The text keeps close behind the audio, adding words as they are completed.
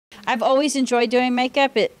I've always enjoyed doing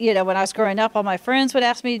makeup. When I was growing up, all my friends would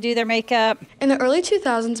ask me to do their makeup. In the early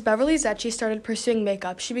 2000s, Beverly Zetchi started pursuing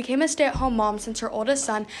makeup. She became a stay-at-home mom since her oldest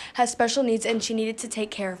son has special needs and she needed to take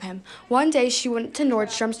care of him. One day, she went to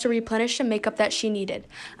Nordstrom's to replenish the makeup that she needed.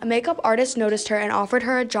 A makeup artist noticed her and offered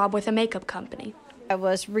her a job with a makeup company. I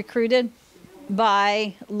was recruited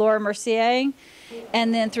by Laura Mercier,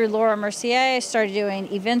 and then through Laura Mercier I started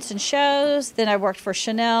doing events and shows. Then I worked for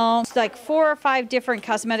Chanel. It's like 4 or 5 different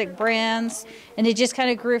cosmetic brands, and it just kind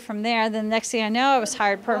of grew from there. Then the next thing I know, I was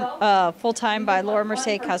hired full-time by Laura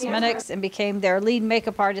Mercier Cosmetics and became their lead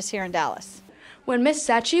makeup artist here in Dallas. When Miss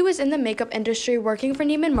Zetchi was in the makeup industry working for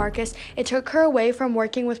Neiman Marcus, it took her away from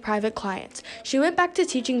working with private clients. She went back to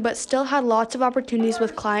teaching but still had lots of opportunities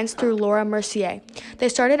with clients through Laura Mercier. They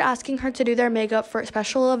started asking her to do their makeup for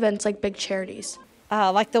special events like big charities.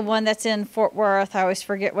 Like the one that's in Fort Worth, I always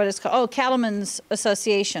forget what it's called. Oh, Cattlemen's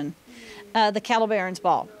Association, the Cattle Barons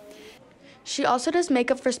Ball. She also does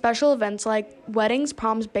makeup for special events like weddings,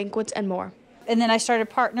 proms, banquets, and more. And then I started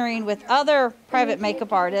partnering with other private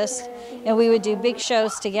makeup artists, and we would do big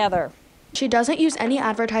shows together. She doesn't use any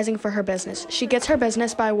advertising for her business. She gets her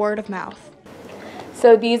business by word of mouth.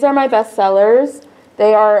 So these are my best sellers.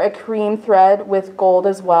 They are a cream thread with gold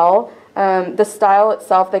as well. The style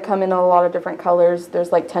itself, they come in a lot of different colors.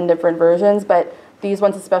 There's like 10 different versions, but these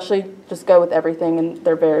ones especially just go with everything, and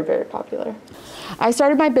they're very, very popular. I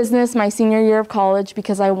started my business my senior year of college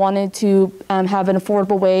because I wanted to have an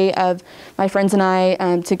affordable way of my friends and I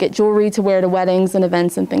to get jewelry to wear to weddings and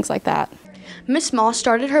events and things like that. Miss Moss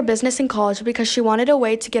started her business in college because she wanted a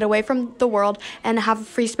way to get away from the world and have a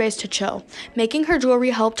free space to chill. Making her jewelry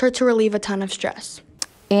helped her to relieve a ton of stress.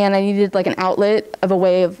 And I needed like an outlet of a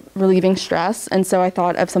way of relieving stress, and so I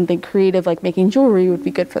thought of something creative like making jewelry would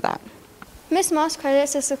be good for that. Miss Moss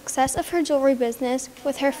credits the success of her jewelry business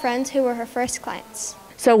with her friends who were her first clients.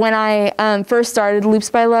 So when I first started Loops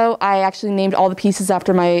by Lo, I actually named all the pieces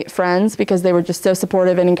after my friends because they were just so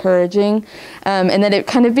supportive and encouraging. And then it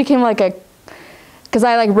kind of became like because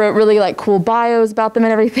I wrote really cool bios about them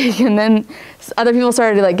and everything, and then other people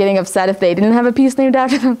started getting upset if they didn't have a piece named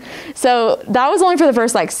after them. So that was only for the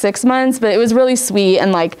first 6 months, but it was really sweet,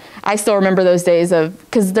 and I still remember those days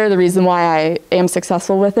because they're the reason why I am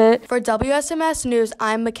successful with it. For WSMS News,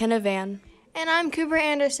 I'm Makenna Van. And I'm Cooper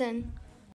Anderson.